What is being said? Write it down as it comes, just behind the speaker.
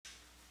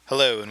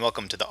Hello, and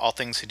welcome to the All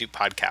Things Hadoop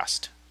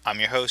podcast. I'm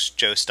your host,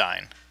 Joe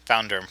Stein,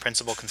 founder and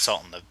principal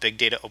consultant of Big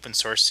Data Open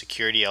Source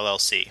Security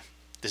LLC.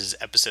 This is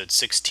episode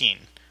 16,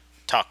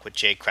 Talk with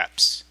Jay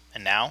Kreps.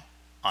 And now,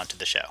 on to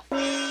the show.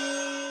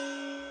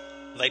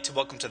 I'd like to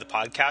welcome to the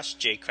podcast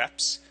Jay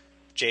Kreps.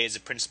 Jay is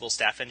a principal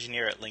staff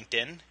engineer at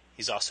LinkedIn.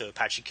 He's also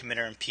Apache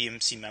committer and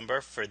PMC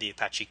member for the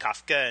Apache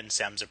Kafka and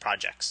Samza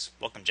projects.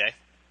 Welcome, Jay.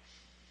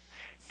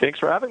 Thanks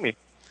for having me.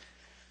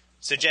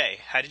 So, Jay,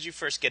 how did you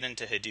first get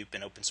into Hadoop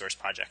and open source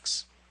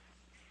projects?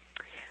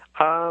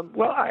 I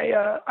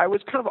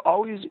was kind of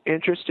always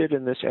interested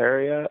in this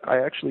area. I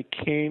actually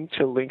came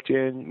to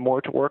LinkedIn more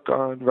to work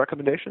on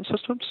recommendation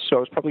systems, so I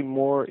was probably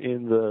more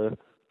in the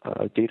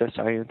data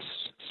science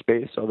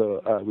space,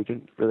 although we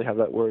didn't really have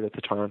that word at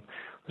the time.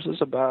 This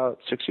was about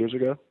 6 years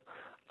ago.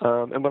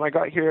 And when I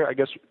got here, I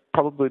guess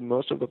probably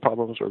most of the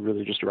problems were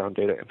really just around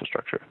data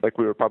infrastructure. Like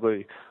we were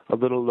probably a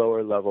little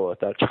lower level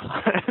at that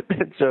time.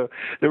 And so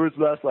there was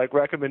less like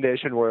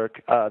recommendation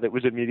work that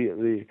was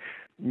immediately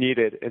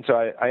needed. And so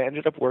I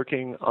ended up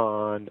working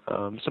on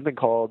something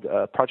called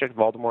Project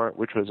Voldemort,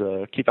 which was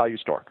a key value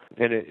store.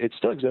 And it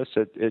still exists.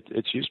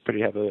 It's used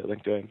pretty heavily at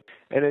LinkedIn.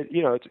 And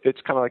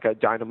it's kind of like a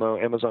Dynamo,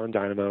 Amazon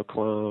Dynamo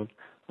clone.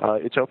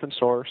 It's open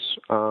source,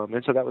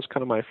 and so that was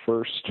kind of my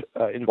first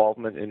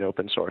involvement in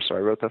open source. So I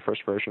wrote the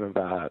first version of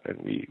that, and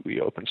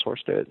we open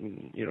sourced it,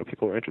 and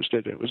people were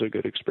interested. And it was a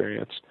good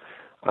experience,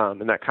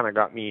 and that kind of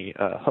got me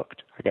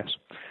hooked, I guess.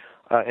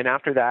 And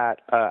after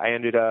that, I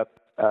ended up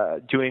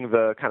doing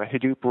the kind of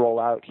Hadoop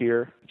rollout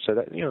here. So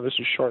that this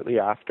was shortly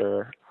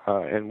after,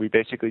 and we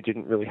basically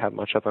didn't really have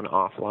much of an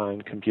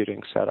offline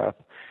computing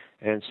setup.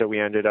 And so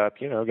we ended up,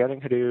 getting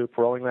Hadoop,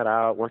 rolling that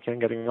out, working on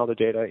getting all the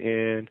data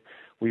in.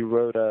 We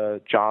wrote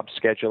a job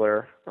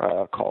scheduler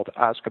called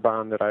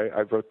Azkaban that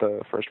I wrote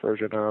the first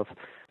version of,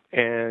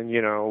 and,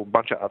 a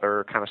bunch of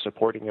other kind of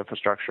supporting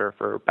infrastructure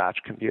for batch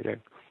computing.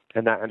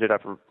 And that ended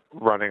up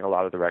running a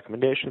lot of the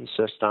recommendation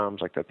systems,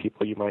 like the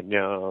people you might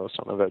know,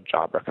 some of the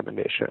job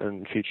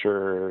recommendation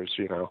features,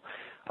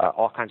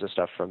 all kinds of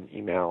stuff from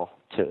email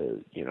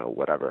to,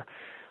 whatever.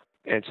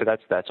 And so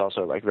that's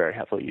also like very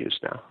heavily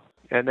used now.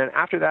 And then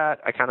after that,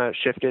 I kind of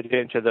shifted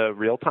into the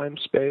real-time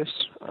space.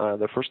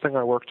 The first thing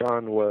I worked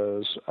on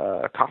was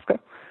Kafka.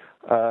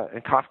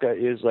 And Kafka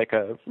is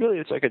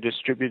it's like a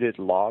distributed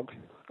log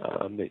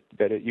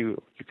that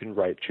you can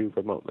write to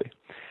remotely.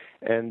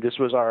 And this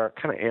was our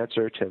kind of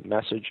answer to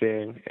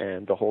messaging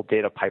and the whole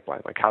data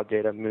pipeline, like how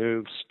data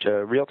moves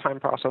to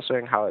real-time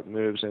processing, how it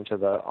moves into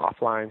the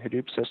offline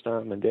Hadoop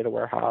system and data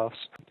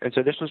warehouse. And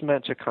so this was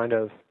meant to kind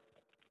of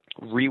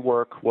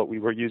rework what we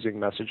were using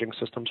messaging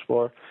systems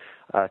for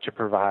to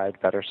provide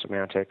better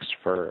semantics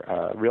for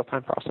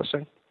real-time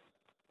processing,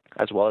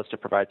 as well as to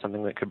provide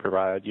something that could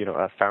provide,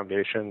 a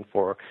foundation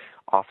for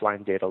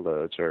offline data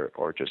loads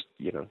or just,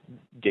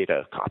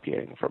 data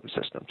copying from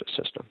system to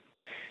system.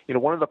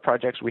 One of the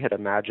projects we had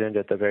imagined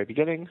at the very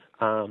beginning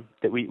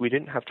that we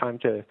didn't have time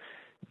to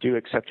do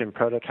except in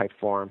prototype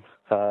form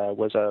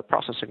was a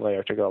processing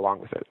layer to go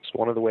along with it. So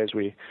one of the ways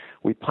we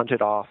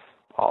punted off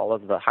all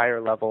of the higher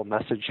level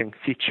messaging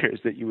features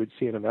that you would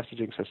see in a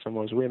messaging system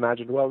was we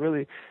imagined, well,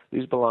 really,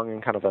 these belong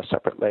in kind of a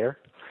separate layer.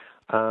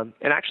 And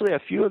actually, a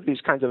few of these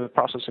kinds of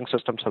processing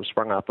systems have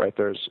sprung up, right?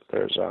 There's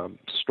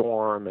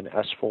Storm and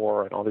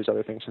S4 and all these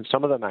other things, and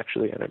some of them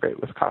actually integrate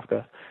with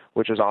Kafka,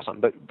 which is awesome.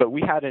 But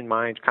we had in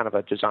mind kind of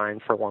a design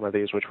for one of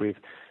these, which we've,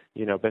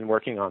 been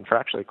working on for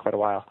actually quite a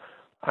while.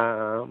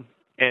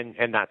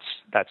 And that's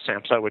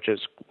Samza, which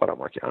is what I'm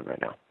working on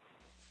right now.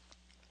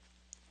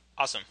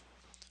 Awesome.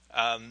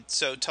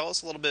 So tell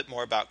us a little bit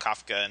more about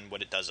Kafka and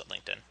what it does at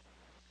LinkedIn.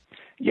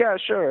 Yeah,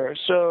 sure.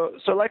 So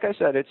like I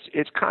said,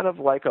 it's kind of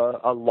like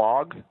a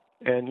log,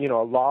 and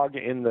a log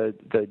in the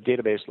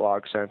database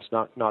log sense,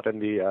 not in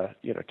the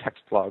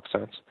text log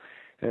sense.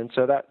 And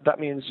so that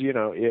means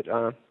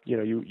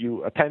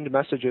you append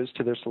messages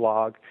to this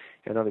log,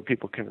 and other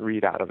people can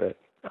read out of it.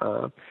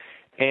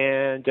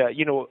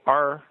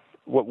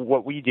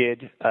 What we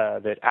did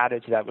that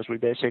added to that was we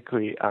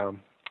basically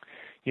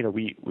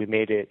we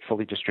made it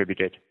fully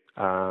distributed.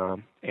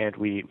 And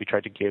we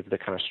tried to give the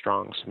kind of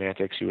strong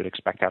semantics you would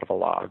expect out of a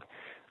log.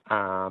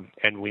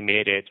 And we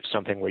made it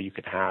something where you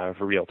could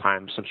have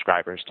real-time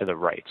subscribers to the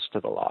writes to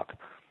the log.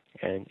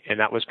 And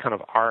that was kind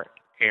of our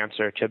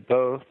answer to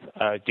both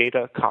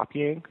data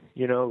copying,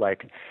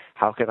 like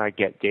how can I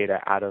get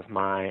data out of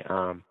my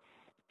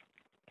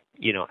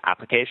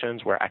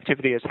applications where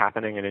activity is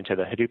happening and into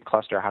the Hadoop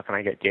cluster, how can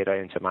I get data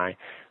into my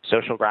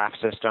social graph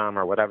system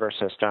or whatever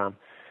system.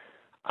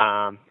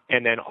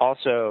 And then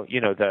also,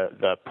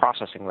 the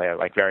processing layer,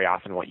 like very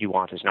often what you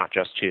want is not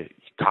just to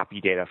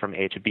copy data from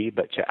A to B,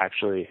 but to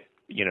actually,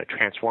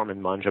 transform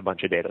and munge a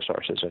bunch of data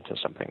sources into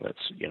something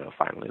that's,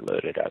 finally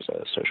loaded as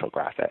a social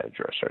graph edge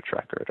or a search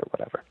record or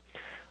whatever.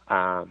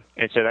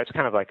 And so that's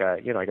kind of like a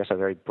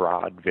very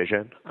broad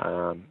vision.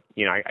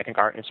 I think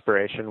our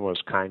inspiration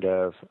was kind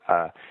of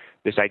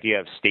this idea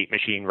of state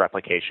machine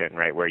replication,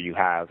 right, where you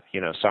have,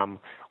 some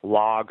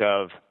log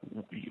of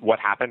what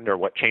happened or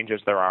what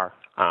changes there are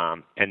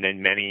and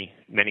then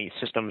many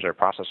systems or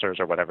processors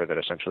or whatever that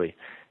essentially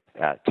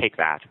take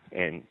that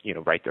and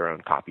write their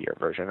own copy or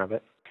version of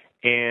it.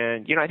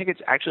 And I think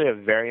it's actually a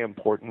very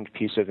important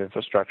piece of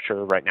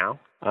infrastructure right now.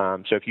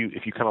 So if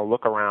you kind of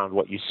look around,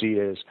 what you see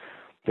is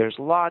there's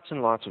lots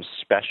and lots of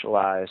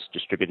specialized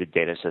distributed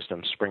data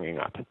systems springing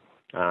up,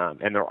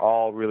 and they're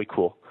all really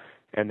cool,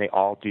 and they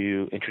all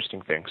do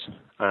interesting things.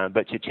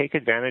 But to take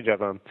advantage of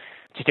them,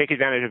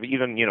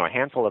 even a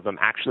handful of them,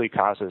 actually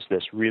causes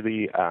this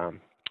really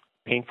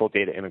painful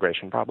data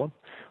integration problem,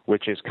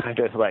 which is kind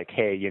of like,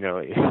 hey,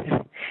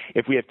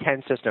 if we have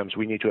 10 systems,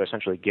 we need to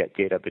essentially get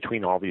data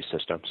between all these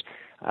systems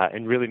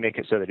and really make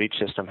it so that each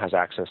system has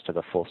access to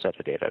the full set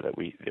of data that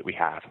we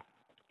have.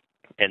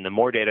 And the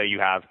more data you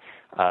have,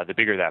 the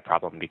bigger that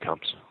problem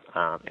becomes.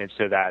 And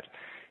so that,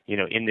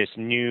 in this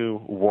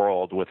new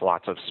world with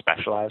lots of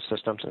specialized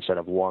systems instead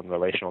of one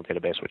relational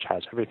database which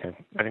has everything,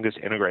 I think this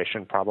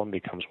integration problem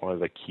becomes one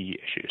of the key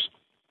issues.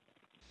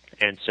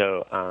 And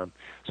so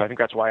I think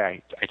that's why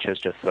I chose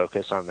to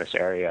focus on this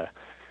area,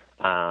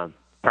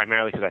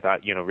 primarily because I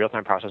thought,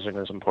 real-time processing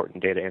is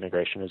important, data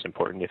integration is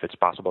important. If it's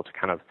possible to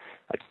kind of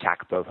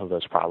attack both of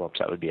those problems,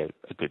 that would be a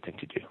good thing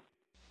to do.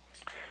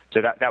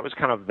 So that was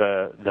kind of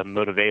the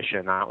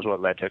motivation. That was what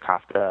led to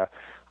Kafka.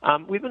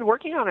 We've been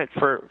working on it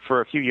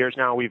for a few years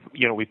now.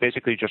 We've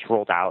basically just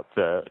rolled out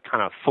the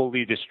kind of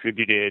fully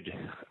distributed,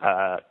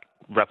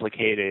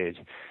 replicated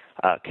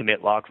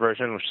commit log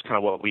version, which is kind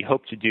of what we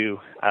hope to do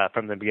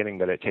from the beginning,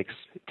 but it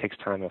takes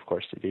time, of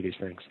course, to do these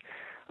things.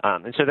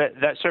 And so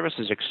that service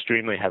is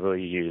extremely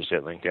heavily used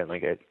at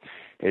LinkedIn.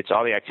 It's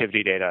all the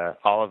activity data,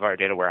 all of our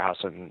data warehouse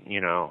and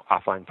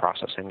offline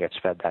processing gets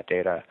fed that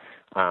data.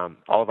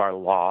 All of our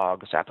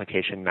logs,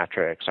 application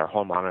metrics, our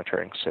whole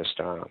monitoring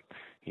system,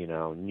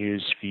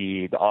 news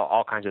feed,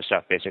 all kinds of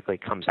stuff basically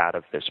comes out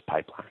of this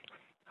pipeline.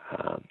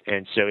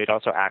 And so it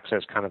also acts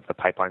as kind of the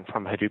pipeline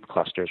from Hadoop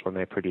clusters when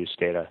they produce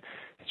data.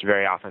 It's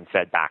very often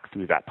fed back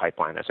through that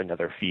pipeline as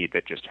another feed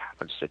that just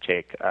happens to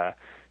take,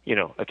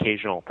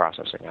 occasional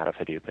processing out of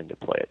Hadoop and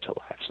deploy it to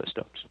live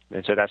systems.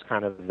 And so that's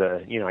kind of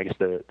the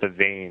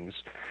veins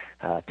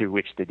through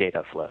which the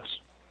data flows.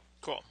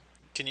 Cool.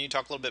 Can you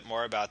talk a little bit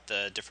more about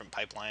the different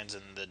pipelines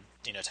and the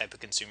type of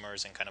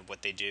consumers and kind of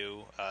what they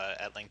do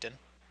at LinkedIn?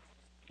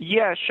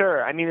 Yeah,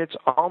 sure. I mean, it's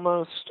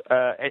almost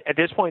at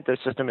this point the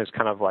system is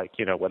kind of like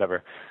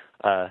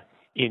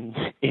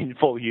in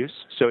full use.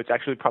 So it's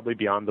actually probably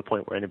beyond the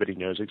point where anybody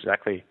knows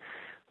exactly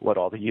what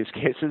all the use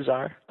cases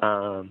are.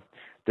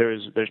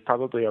 There's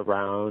probably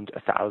around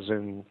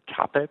 1,000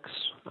 topics.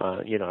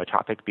 A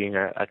topic being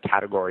a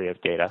category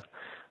of data.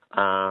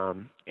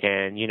 And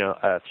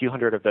a few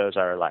hundred of those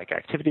are like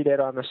activity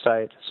data on the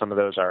site. Some of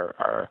those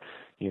are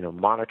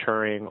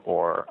monitoring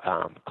or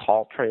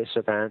call trace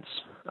events.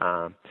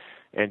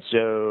 And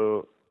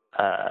so,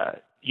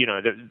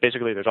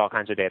 basically there's all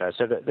kinds of data.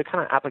 So the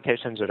kind of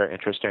applications that are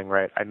interesting,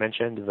 right? I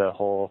mentioned the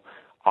whole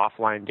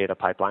offline data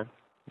pipeline,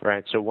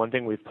 right? So one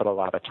thing we've put a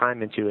lot of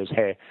time into is,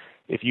 hey,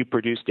 if you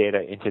produce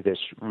data into this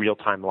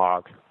real-time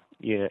log,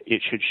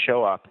 it should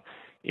show up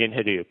in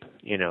Hadoop,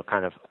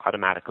 kind of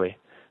automatically.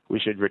 We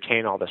should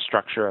retain all the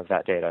structure of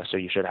that data. So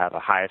you should have a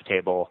Hive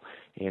table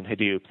in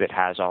Hadoop that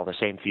has all the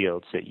same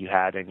fields that you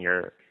had in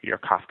your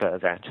Kafka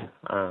event.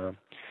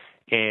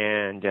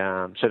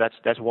 So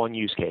that's one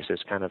use case, is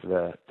kind of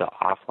the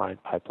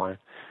offline pipeline.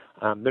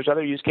 There's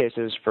other use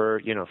cases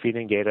for,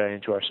 feeding data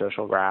into our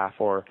social graph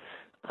or,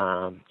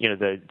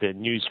 the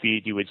news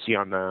feed you would see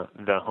on the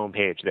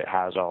homepage that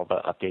has all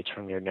the updates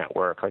from your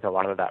network. Like a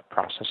lot of that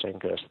processing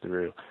goes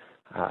through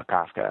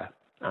Kafka.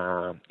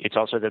 It's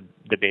also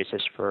the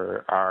basis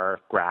for our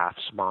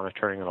graphs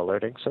monitoring and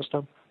alerting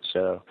system.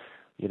 So,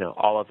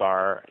 all of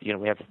our,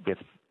 we have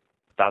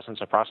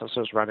thousands of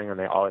processes running, and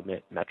they all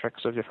emit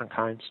metrics of different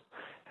kinds.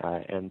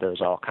 And those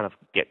all kind of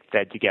get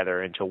fed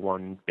together into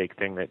one big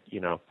thing that,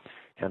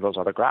 handles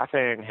all the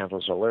graphing,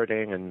 handles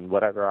alerting, and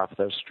whatever off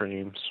those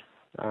streams.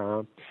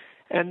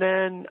 And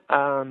then,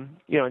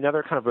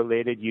 another kind of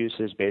related use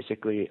is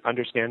basically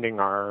understanding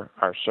our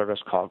service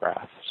call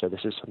graph. So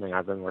this is something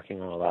I've been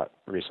working on a lot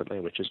recently,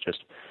 which is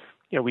just,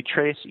 we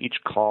trace each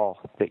call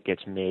that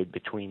gets made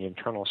between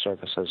internal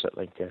services at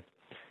LinkedIn.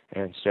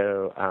 And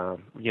so,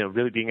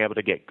 really being able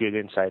to get good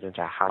insight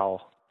into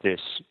how this,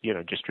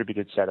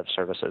 distributed set of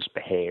services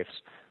behaves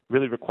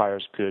really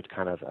requires good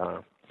kind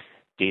of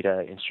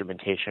data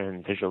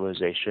instrumentation,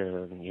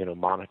 visualization,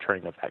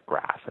 monitoring of that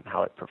graph and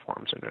how it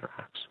performs and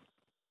interacts.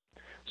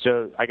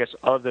 So I guess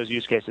of those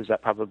use cases,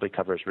 that probably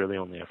covers really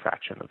only a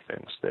fraction of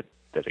things that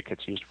it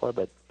gets used for,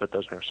 but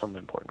those are some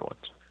important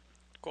ones.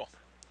 Cool.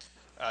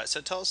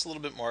 So tell us a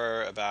little bit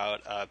more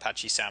about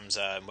Apache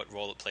Samza and what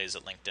role it plays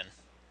at LinkedIn.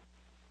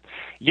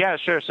 Yeah,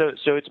 sure.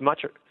 So it's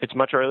much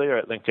earlier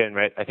at LinkedIn,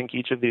 right? I think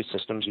each of these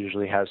systems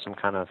usually has some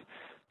kind of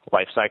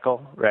life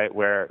cycle, right,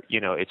 where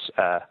it's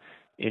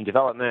in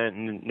development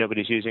and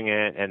nobody's using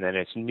it, and then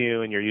it's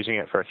new and you're using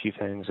it for a few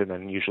things, and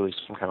then usually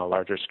some kind of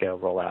larger scale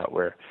rollout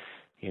where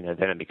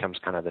then it becomes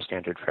kind of the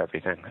standard for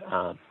everything.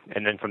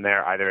 And then from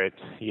there, either it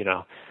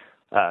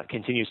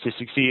continues to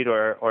succeed,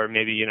 or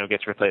maybe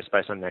gets replaced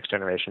by some next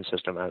generation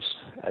system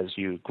as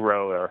you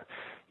grow, or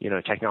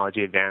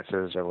technology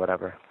advances or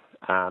whatever.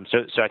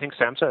 So I think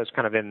SAMHSA is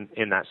kind of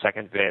in that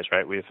second phase,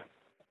 right?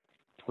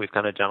 We've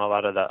kind of done a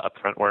lot of the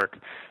upfront work.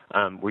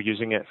 We're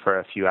using it for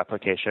a few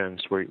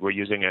applications. We're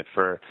using it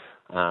for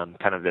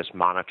kind of this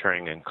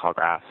monitoring and call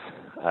graph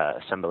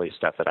assembly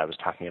stuff that I was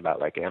talking about,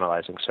 like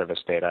analyzing service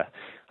data.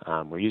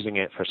 We're using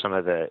it for some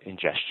of the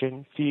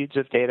ingestion feeds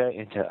of data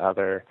into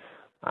other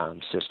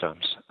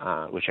systems,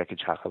 which I could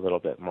talk a little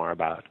bit more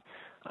about.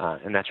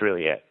 And that's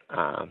really it.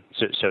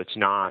 So it's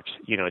not,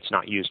 it's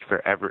not used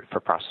for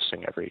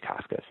processing every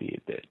Kafka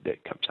feed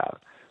that comes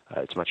out.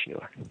 It's much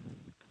newer.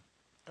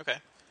 Okay.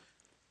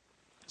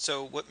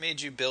 So what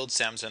made you build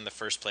SAMHSA in the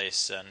first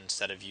place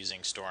instead of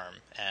using Storm?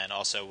 And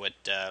also what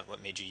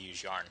made you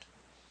use Yarn?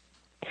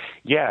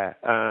 Yeah,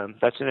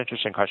 that's an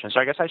interesting question. So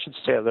I guess I should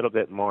say a little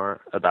bit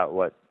more about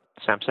what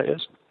SAMHSA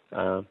is.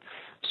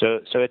 So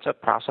it's a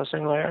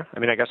processing layer. I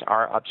mean, I guess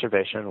our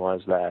observation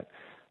was that,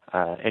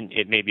 and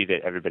it may be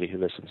that everybody who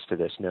listens to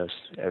this knows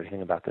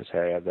everything about this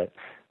area, but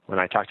when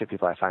I talk to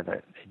people, I find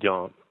that they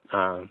don't.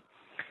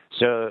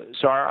 So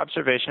our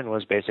observation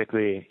was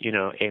basically,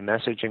 a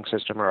messaging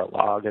system or a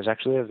log is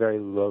actually a very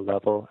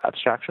low-level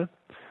abstraction.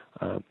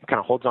 It kind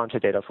of holds on to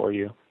data for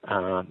you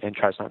and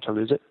tries not to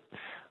lose it.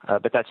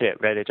 But that's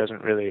it, right? It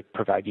doesn't really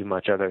provide you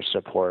much other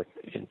support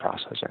in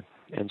processing.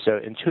 And so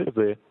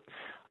intuitively,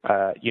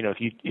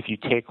 if you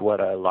take what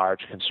a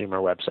large consumer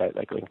website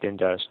like LinkedIn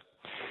does,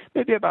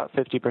 maybe about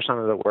 50%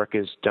 of the work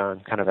is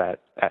done kind of at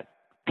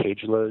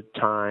page load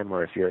time,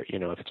 or if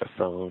it's a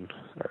phone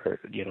or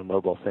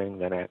mobile thing,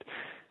 then at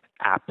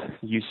app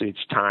usage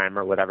time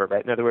or whatever,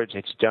 right? In other words,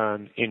 it's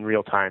done in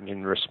real time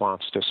in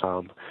response to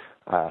some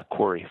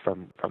query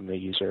from the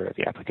user of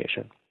the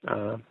application.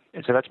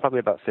 And so that's probably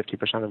about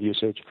 50% of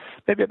usage.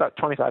 Maybe about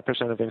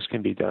 25% of things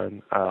can be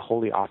done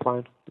wholly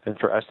offline. And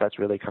for us, that's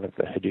really kind of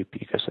the Hadoop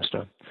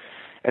ecosystem.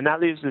 And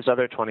that leaves this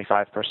other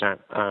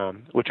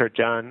 25%, which are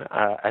done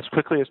as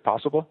quickly as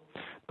possible,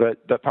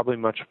 but probably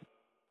much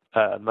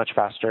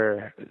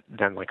faster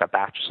than like a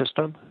batch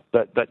system,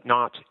 but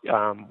not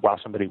while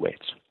somebody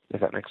waits,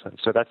 if that makes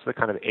sense. So that's the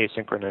kind of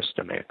asynchronous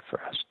domain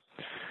for us.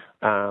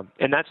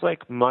 And that's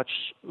like much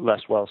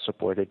less well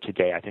supported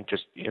today, I think,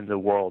 just in the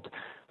world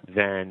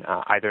than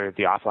either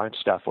the offline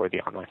stuff or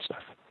the online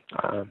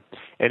stuff.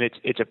 And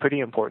it's a pretty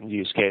important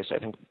use case. I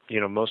think,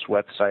 most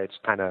websites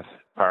kind of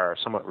are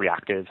somewhat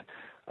reactive.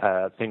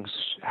 Things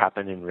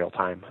happen in real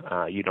time.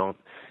 You don't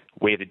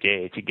wait a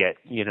day to get,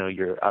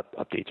 your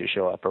update to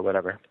show up or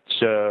whatever.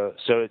 So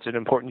it's an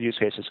important use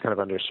case. It's kind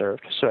of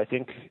underserved. So I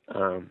think,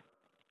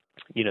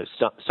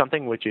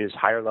 something which is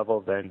higher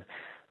level than,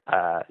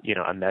 a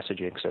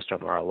messaging system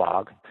or a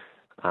log,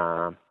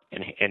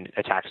 and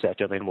attacks that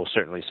domain will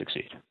certainly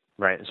succeed,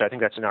 right? And so I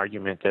think that's an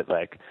argument that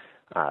like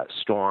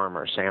Storm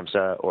or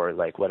SAMHSA or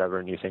like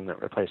whatever new thing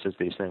that replaces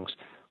these things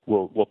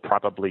will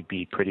probably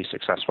be pretty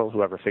successful,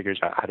 whoever figures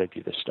out how to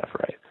do this stuff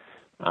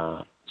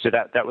right. So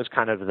that was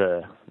kind of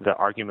the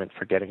argument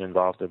for getting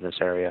involved in this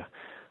area.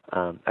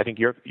 I think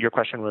your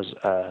question was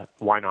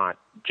why not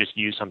just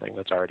use something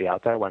that's already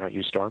out there? Why not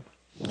use Storm?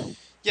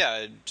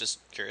 Yeah, just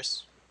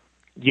curious.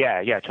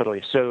 Yeah,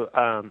 totally. So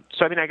I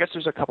mean, I guess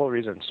there's a couple of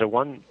reasons. So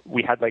one,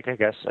 we had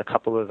a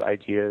couple of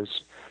ideas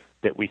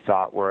that we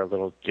thought were a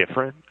little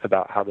different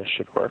about how this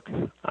should work.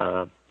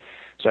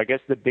 So I guess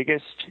the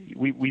biggest,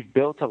 we've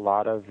built a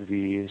lot of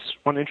these.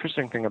 One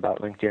interesting thing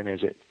about LinkedIn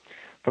is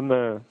from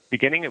the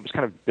beginning, it was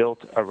kind of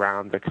built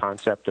around the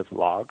concept of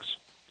logs.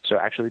 So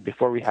actually,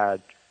 before we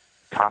had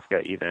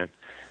Kafka even,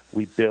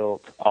 we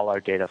built all our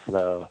data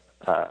flow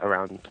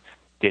around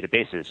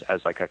databases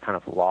as like a kind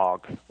of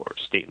log or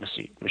state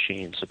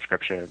machine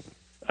subscription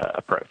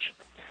approach.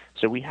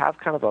 So we have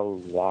kind of a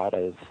lot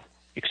of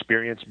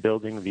experience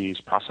building these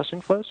processing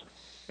flows.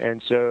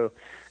 And so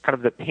kind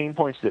of the pain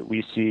points that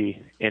we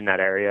see in that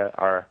area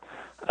are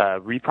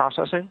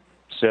reprocessing.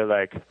 So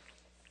like,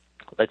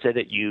 let's say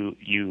that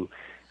you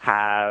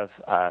have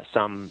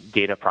some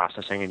data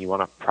processing and you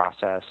want to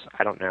process,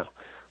 I don't know,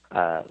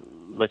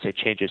 let's say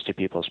changes to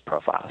people's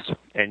profiles.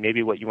 And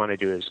maybe what you want to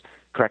do is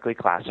correctly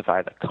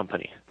classify the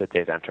company that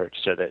they've entered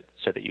so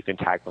that you can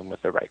tag them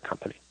with the right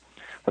company.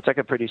 That's like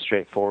a pretty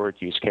straightforward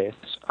use case,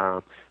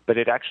 but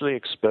it actually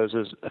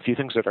exposes a few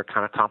things that are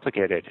kind of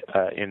complicated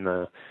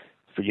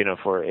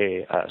for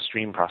a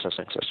stream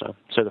processing system.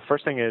 So the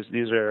first thing is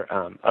these are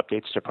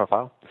updates to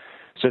profile.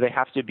 So they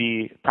have to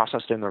be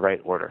processed in the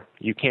right order.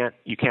 You can't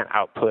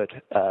output,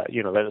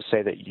 let us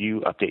say that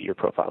you update your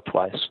profile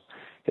twice.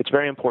 It's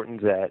very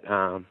important that,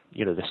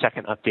 the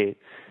second update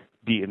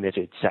be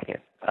emitted second.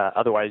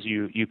 Otherwise,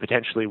 you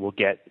potentially will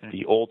get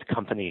the old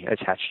company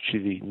attached to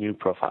the new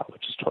profile,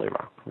 which is totally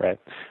wrong, right?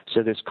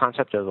 So this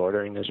concept of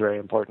ordering is very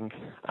important.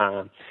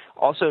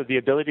 Also, the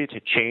ability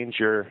to change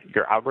your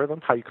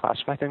algorithm, how you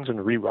classify things, and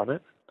rerun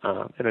it,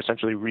 and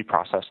essentially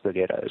reprocess the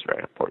data is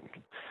very important.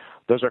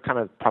 Those are kind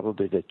of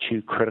probably the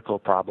two critical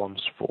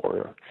problems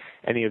for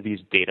any of these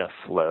data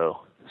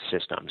flow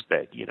systems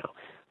that,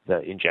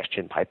 the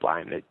ingestion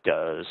pipeline that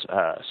does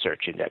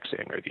search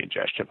indexing, or the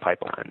ingestion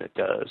pipeline that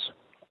does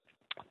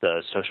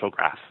the social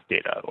graph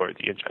data, or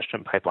the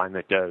ingestion pipeline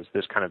that does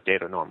this kind of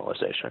data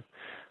normalization.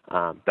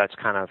 That's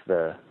kind of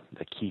the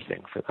key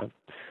thing for them.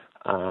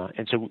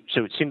 And so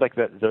it seemed like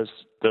that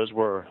those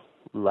were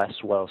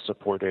less well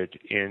supported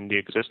in the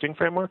existing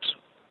frameworks.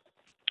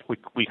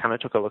 We kind of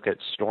took a look at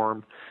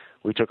Storm.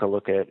 We took a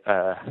look at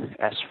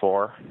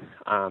S4.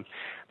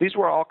 These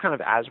were all kind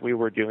of as we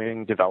were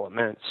doing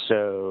development,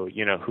 so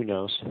who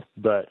knows.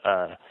 But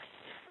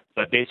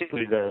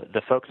basically,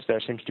 the focus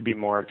there seems to be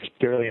more just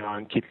purely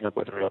on keeping up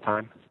with real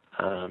time.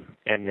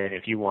 And then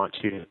if you want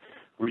to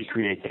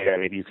recreate data,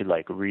 maybe you could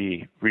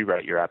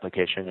rewrite your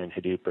application in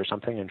Hadoop or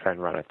something and try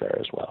and run it there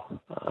as well.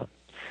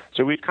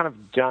 So we've kind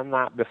of done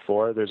that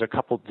before. There's a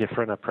couple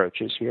different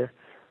approaches here.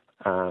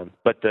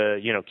 But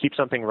keep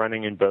something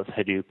running in both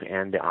Hadoop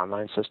and the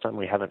online system,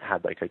 we haven't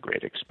had a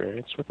great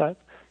experience with that.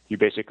 You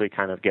basically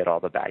kind of get all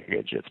the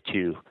baggage of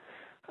two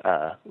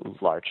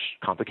large,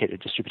 complicated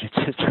distributed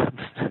systems.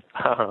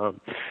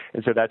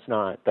 And so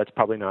that's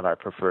probably not our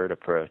preferred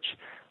approach.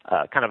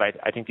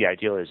 I think the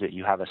ideal is that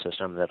you have a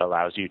system that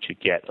allows you to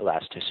get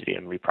elasticity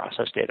and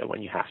reprocess data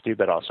when you have to,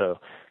 but also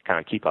kind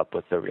of keep up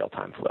with the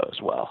real-time flow as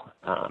well.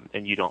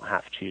 And you don't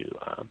have to,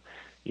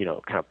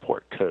 kind of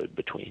port code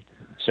between.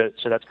 So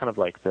that's kind of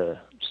the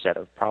set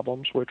of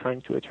problems we're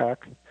trying to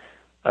attack.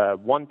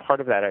 One part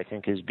of that, I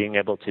think, is being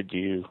able to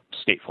do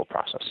stateful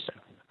processing.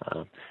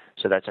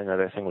 So that's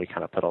another thing we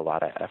kind of put a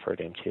lot of effort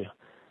into.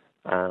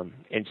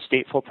 And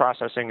stateful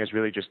processing is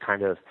really just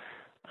kind of,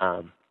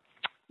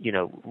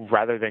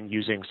 rather than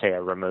using, say,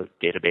 a remote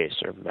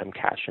database or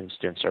Memcache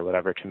instance or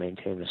whatever to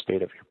maintain the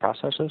state of your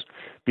processes,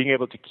 being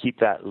able to keep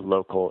that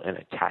local and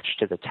attached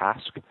to the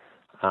task.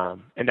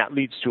 And that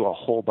leads to a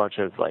whole bunch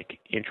of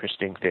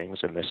interesting things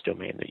in this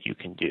domain that you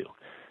can do.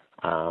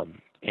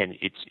 And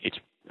it's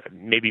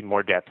maybe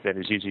more depth than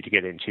is easy to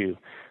get into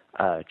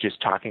just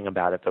talking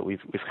about it, but we've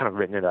kind of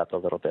written it up a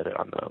little bit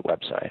on the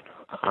website.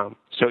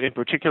 So in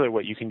particular,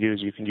 what you can do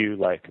is you can do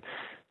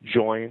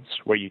joins,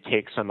 where you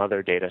take some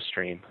other data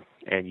stream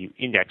and you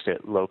index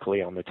it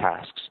locally on the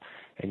tasks,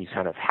 and you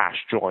kind of hash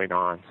join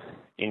on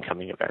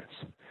incoming events.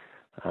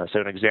 So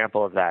an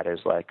example of that is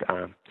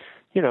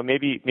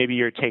maybe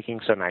you're taking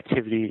some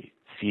activity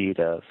feed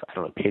of,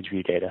 page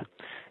view data,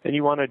 and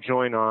you want to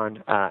join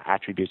on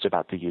attributes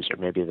about the user,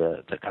 maybe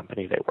the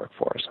company they work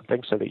for or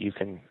something, so that you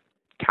can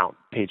count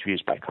page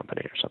views by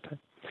company or something.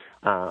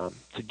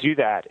 To do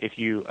that, if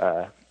you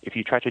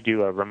try to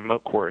do a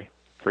remote query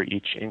for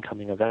each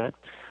incoming event,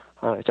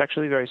 it's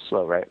actually very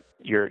slow, right?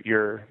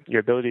 Your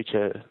ability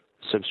to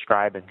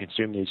subscribe and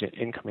consume these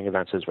incoming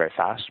events is very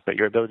fast, but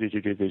your ability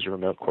to do these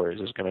remote queries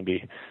is going to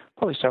be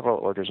probably several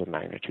orders of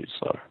magnitude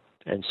slower.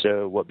 And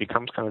so what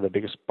becomes kind of the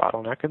biggest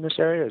bottleneck in this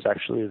area is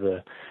actually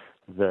the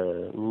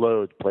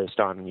load placed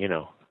on,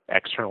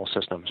 external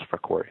systems for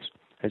queries.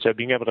 And so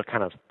being able to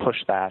kind of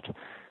push that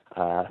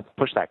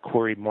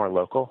query more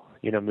local,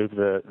 move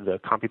the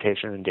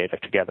computation and data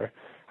together,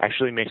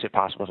 actually makes it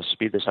possible to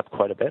speed this up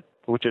quite a bit,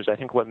 which is, I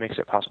think, what makes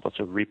it possible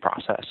to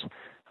reprocess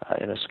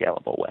in a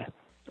scalable way.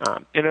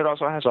 And it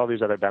also has all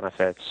these other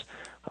benefits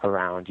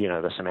around,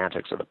 the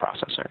semantics of the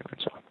processing and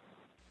so on.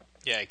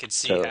 Yeah, I could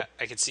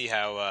see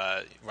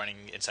how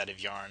running inside of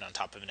Yarn on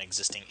top of an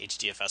existing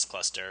HDFS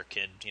cluster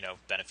could,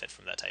 benefit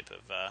from that type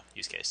of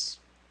use case.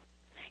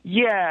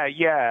 Yeah,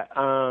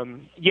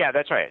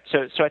 that's right.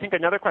 So I think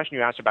another question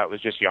you asked about was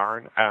just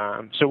Yarn.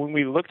 So when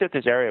we looked at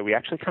this area, we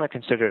actually kind of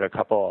considered a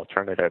couple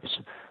alternatives.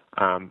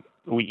 One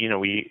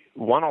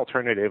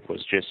alternative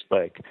was just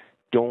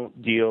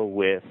don't deal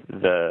with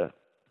the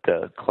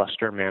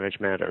cluster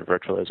management or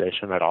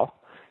virtualization at all.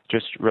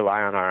 Just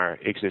rely on our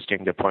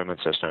existing deployment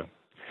system.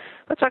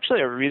 That's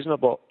actually a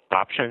reasonable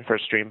option for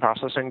stream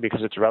processing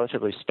because it's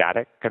relatively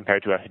static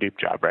compared to a Hadoop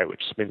job, right,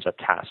 which spins up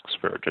tasks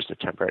for just a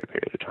temporary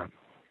period of time.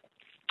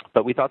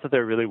 But we thought that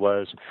there really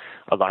was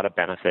a lot of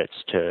benefits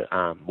to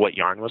what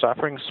Yarn was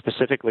offering,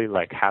 specifically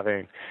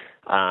having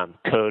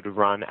code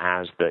run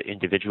as the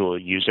individual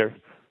user.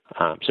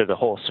 So the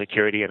whole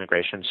security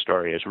integration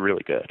story is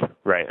really good,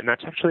 right? And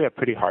that's actually a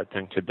pretty hard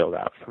thing to build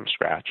out from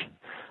scratch.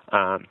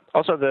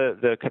 Also,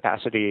 the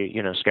capacity,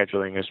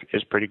 scheduling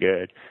is pretty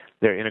good.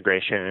 Their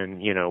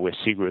integration, with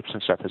C groups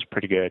and stuff is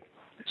pretty good.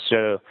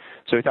 So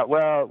we thought,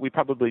 well, we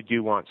probably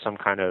do want some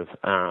kind of,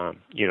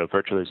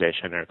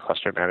 virtualization or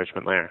cluster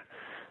management layer.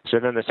 So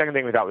then the second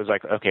thing we thought was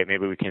okay,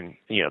 maybe we can,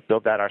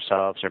 build that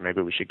ourselves, or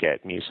maybe we should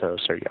get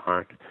Mesos or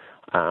Yarn.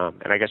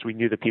 And I guess we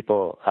knew the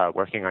people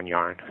working on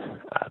Yarn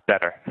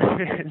better.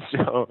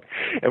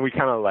 and we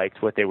kind of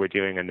liked what they were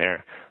doing in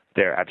their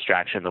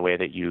abstraction, the way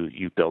that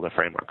you build a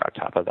framework on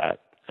top of that.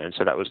 And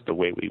so that was the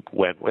way we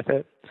went with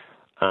it.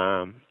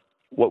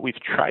 What we've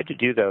tried to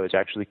do, though, is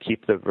actually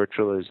keep the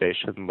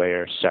virtualization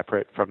layer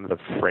separate from the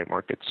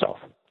framework itself.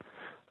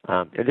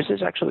 And this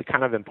is actually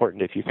kind of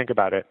important if you think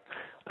about it.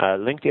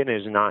 LinkedIn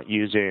is not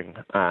using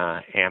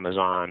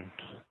Amazon,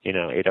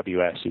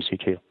 AWS,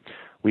 EC2.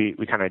 we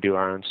kind of do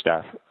our own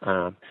stuff.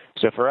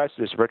 So for us,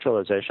 this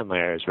virtualization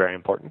layer is very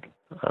important.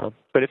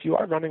 But if you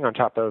are running on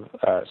top of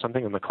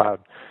something in the cloud,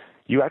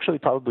 you actually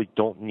probably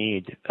don't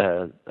need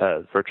a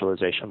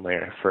virtualization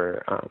layer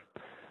for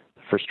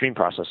stream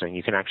processing.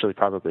 You can actually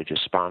probably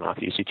just spawn off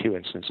EC2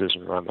 instances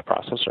and run the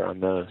processor on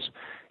those.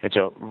 And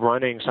so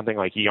running something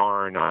like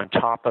Yarn on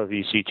top of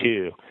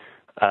EC2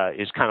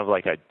 is kind of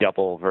like a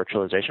double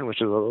virtualization,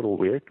 which is a little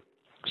weird.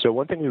 So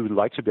one thing we would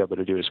like to be able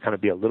to do is kind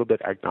of be a little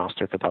bit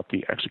agnostic about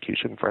the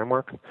execution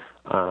framework,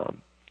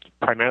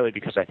 primarily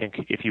because I think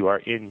if you are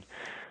in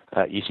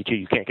EC2,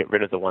 you can't get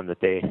rid of the one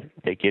that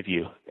they give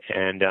you.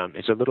 And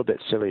it's a little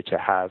bit silly to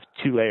have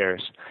two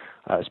layers,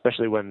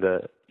 especially when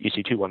the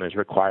EC2 one is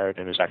required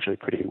and is actually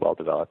pretty well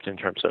developed in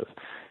terms of,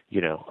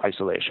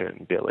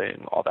 isolation,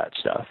 billing, all that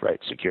stuff, right?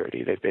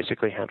 Security. They've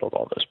basically handled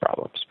all those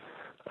problems.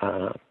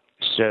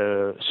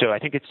 So I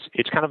think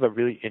it's kind of a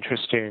really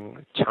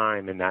interesting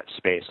time in that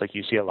space. Like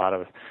you see a lot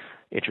of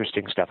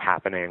interesting stuff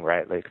happening,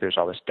 right? Like there's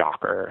all this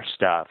Docker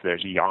stuff,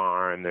 there's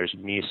Yarn, there's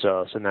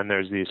Mesos, and then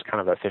there's these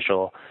kind of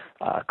official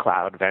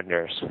cloud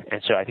vendors.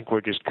 And so I think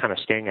we're just kind of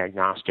staying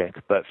agnostic.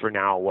 But for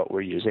now, what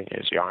we're using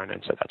is Yarn,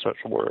 and so that's what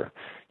we're,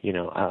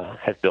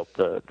 have built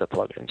the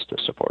plugins to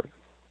support.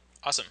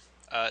 Awesome.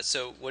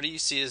 So what do you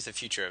see as the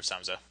future of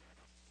Samza?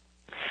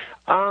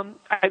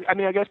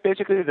 I guess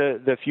basically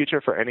the future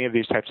for any of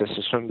these types of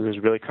systems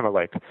is really kind of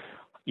like,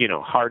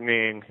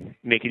 hardening,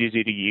 make it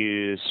easy to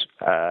use,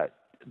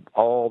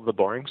 all the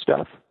boring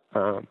stuff.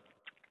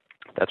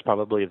 That's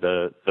probably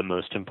the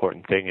most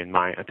important thing, in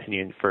my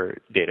opinion, for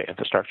data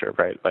infrastructure,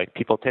 right? Like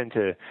people tend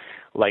to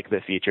like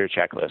the feature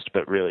checklist,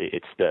 but really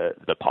it's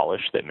the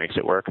polish that makes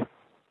it work.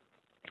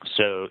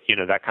 So,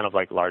 that kind of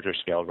like larger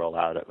scale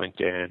rollout at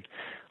LinkedIn,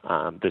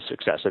 the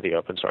success of the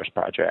open source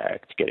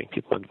project, getting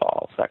people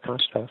involved, that kind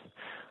of stuff.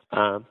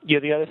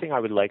 The other thing I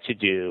would like to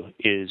do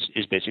is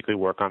basically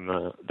work on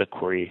the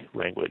query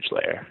language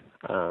layer.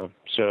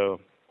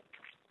 So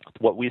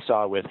what we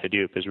saw with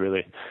Hadoop is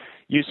really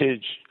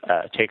usage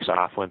takes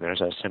off when there's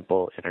a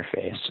simple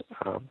interface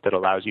that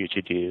allows you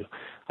to do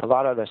a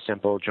lot of the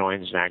simple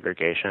joins and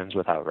aggregations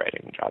without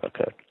writing Java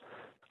code.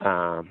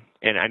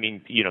 And I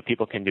mean,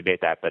 people can debate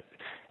that, but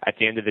at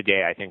the end of the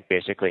day, I think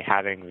basically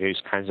having these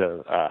kinds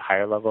of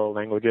higher level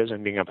languages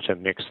and being able to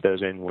mix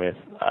those in with,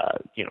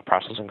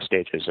 processing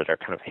stages that are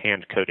kind of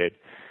hand coded,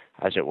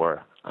 as it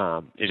were,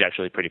 is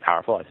actually pretty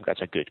powerful. I think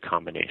that's a good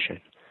combination.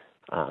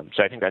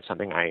 So I think that's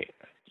something I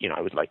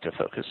would like to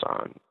focus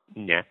on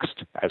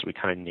next as we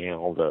kind of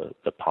nail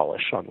the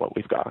polish on what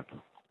we've got.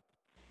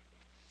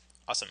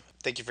 Awesome.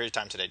 Thank you for your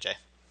time today, Jay.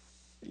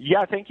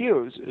 Yeah, thank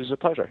you. It was a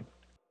pleasure.